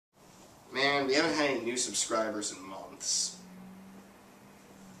and we haven't had any new subscribers in months.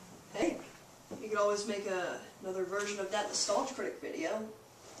 Hey, you could always make another version of that Nostalgia Critic video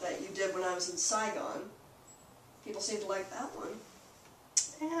that you did when I was in Saigon. People seem to like that one.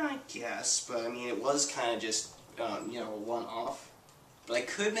 Yeah, I guess, but I mean, it was kind of just, you know, a one-off. But I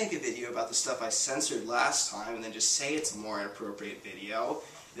could make a video about the stuff I censored last time and then just say it's a more inappropriate video,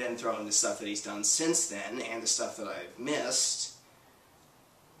 then throw in the stuff that he's done since then and the stuff that I've missed.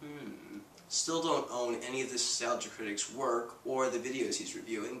 Still don't own any of the Nostalgia Critic's work or the videos he's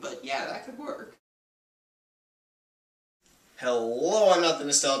reviewing, but yeah, that could work. Hello, I'm not the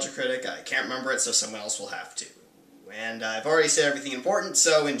Nostalgia Critic. I can't remember it, so someone else will have to. And I've already said everything important,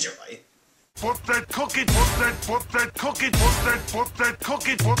 so enjoy. Put that cookie, put that cookie, put that cookie, put that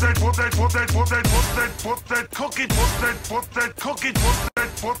cookie, put that cookie, put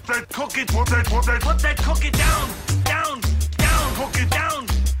that cookie down, cook it down,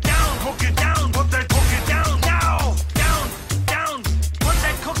 cook it down, put that cookie down, down, put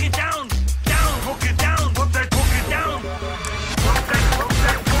that cookie down, cook it down, put that cookie down, put that cookie,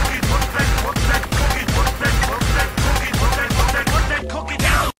 put that cookie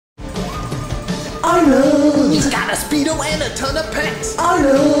down. I know. He's got a Speedo and a ton of pecs. I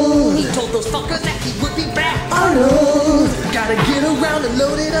know. He told those fuckers that he would be back. I know. Gotta get around and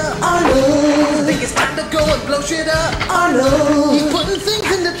load it up. I know. Think it's time to go and blow shit up. I know. He's putting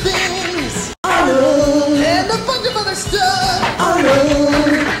things into things. I know. And a bunch of other stuff. I know.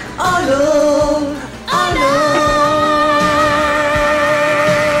 I know. I know.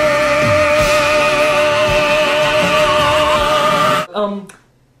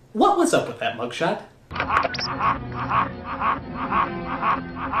 What was up with that mugshot?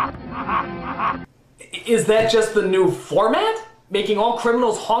 Is that just the new format? Making all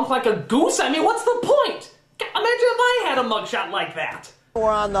criminals honk like a goose? I mean, what's the point? Imagine if I had a mugshot like that. We're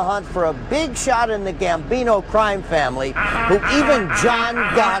on the hunt for a big shot in the Gambino crime family, who even John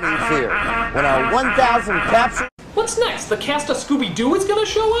Gotti's here. When our 1,000 captured... What's next? The cast of Scooby-Doo is gonna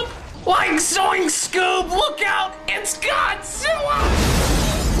show up? Oink, zoink, Scoob, look out! It's Godzilla!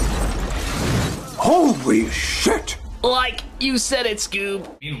 Holy shit! Like you said it,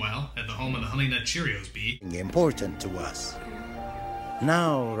 Scoob. Meanwhile, at the home of the Honey Nut Cheerios bee. Important to us.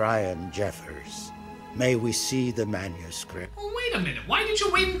 Now, Ryan Jeffers, may we see the manuscript? Well, wait a minute. Why did you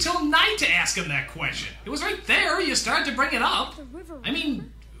wait until night to ask him that question? It was right there. You started to bring it up. I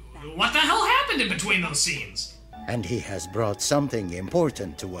mean, what the hell happened in between those scenes? And he has brought something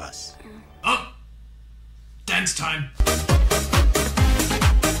important to us. Oh, dance time.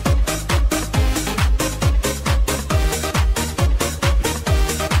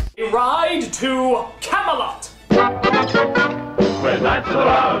 A ride to Camelot. When knights of the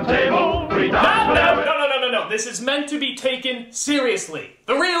round table, No. This is meant to be taken seriously.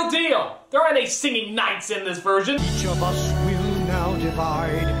 The real deal. There aren't any singing knights in this version. Each of us will now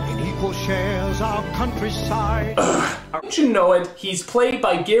divide in equal shares our countryside. Don't you know it? He's played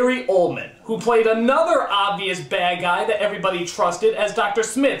by Gary Oldman, who played another obvious bad guy that everybody trusted as Dr.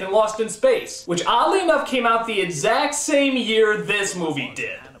 Smith in Lost in Space, which oddly enough came out the exact same year this movie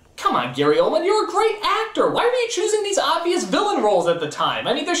did. Come on, Gary Oldman, you're a great actor. Why were you choosing these obvious villain roles at the time?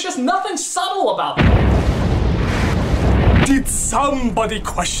 I mean, there's just nothing subtle about them. Did somebody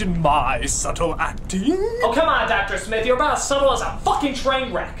question my subtle acting? Oh, come on, Dr. Smith. You're about as subtle as a fucking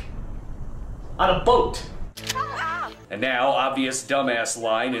train wreck. On a boat. And now, obvious dumbass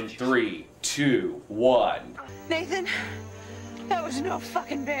line in 3, 2, 1. Nathan, that was no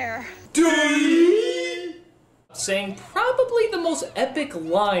fucking bear. Saying probably the most epic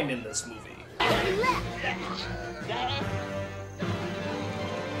line in this movie.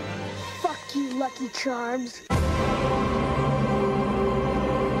 Fuck you, Lucky Charms.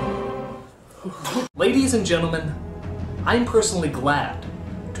 Ladies and gentlemen, I'm personally glad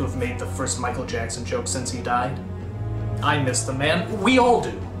to have made the first Michael Jackson joke since he died. I miss the man, we all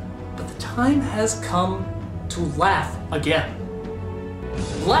do. But the time has come to laugh again.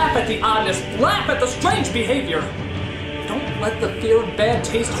 Laugh at the oddness, laugh at the strange behavior. Don't let the fear of bad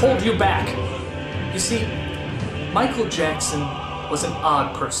taste hold you back. You see, Michael Jackson was an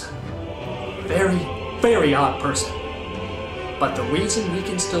odd person. Very, very odd person. But the reason we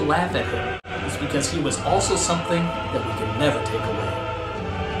can still laugh at him is because he was also something that we can never take away.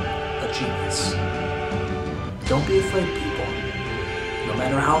 A genius. Don't be afraid, people. No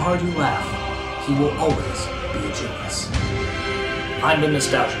matter how hard you laugh, he will always be a genius. I'm the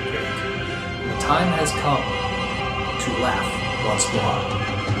Nostalgia Critic, and the time has come to laugh once more.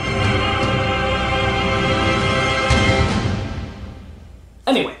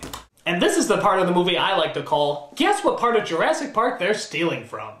 Anyway, and this is the part of the movie I like to call, guess what part of Jurassic Park they're stealing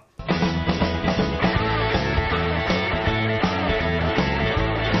from?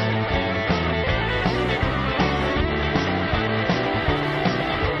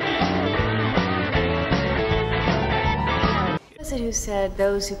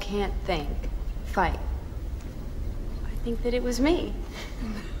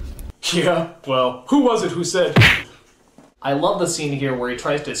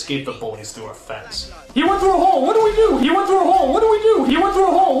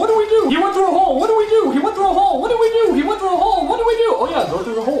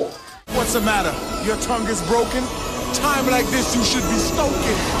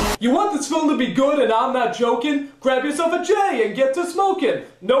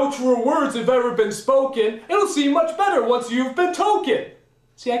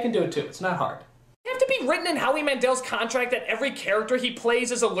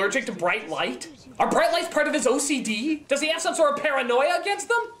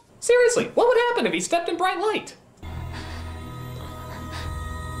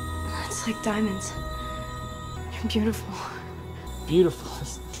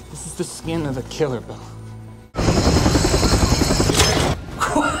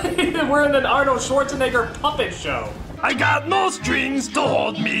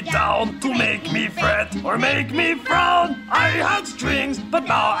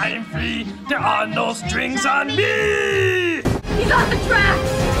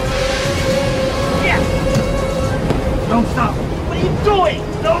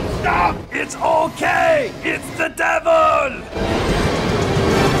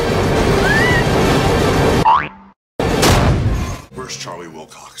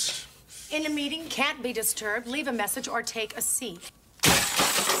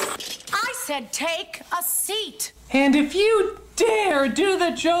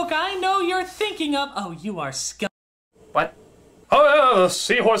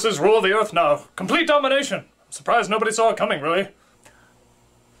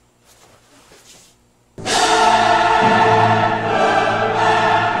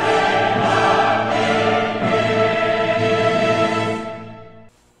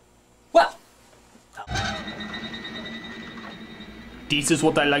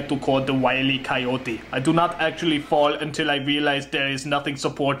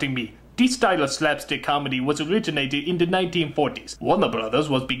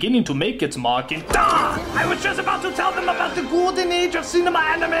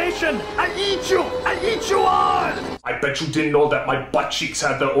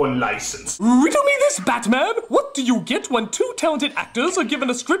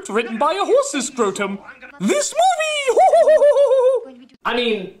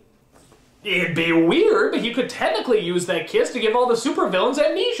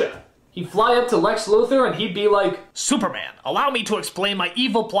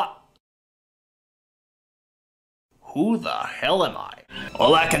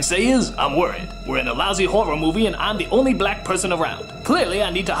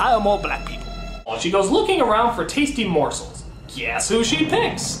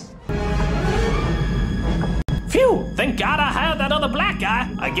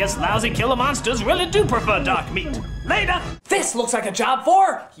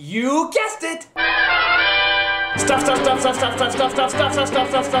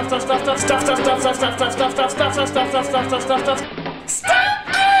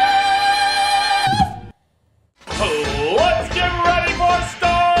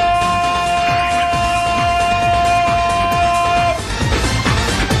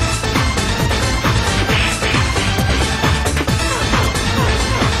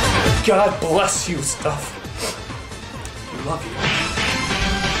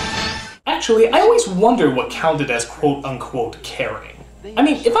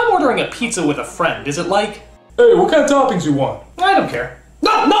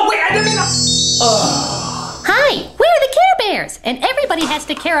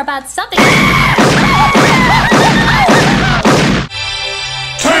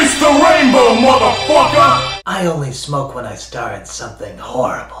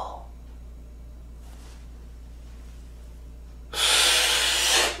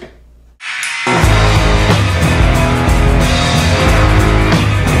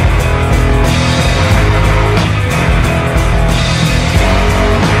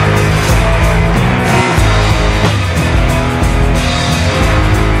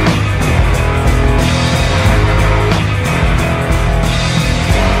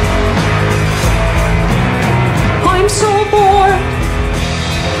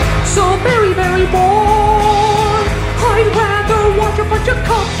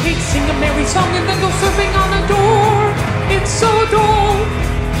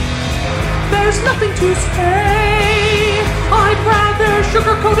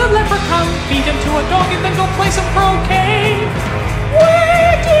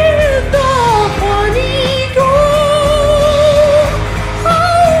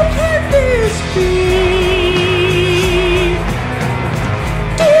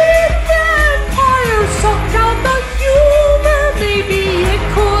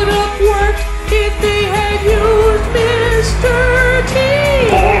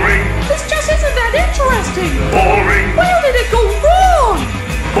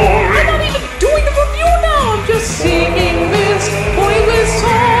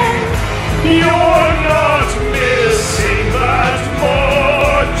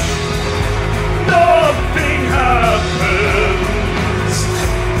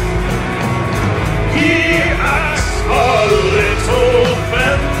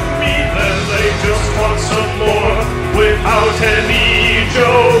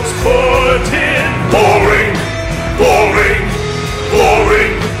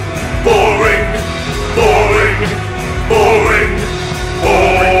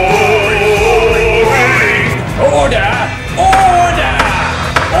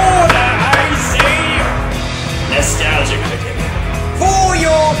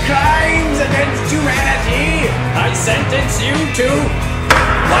 sentence you to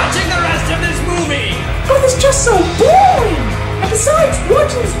watching the rest of this movie. But it's just so boring! And besides,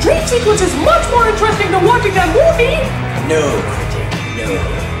 watching this dream sequence is much more interesting than watching that movie! No, critic, no.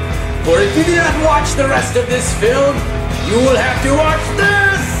 For if you do not watch the rest of this film, you will have to watch this!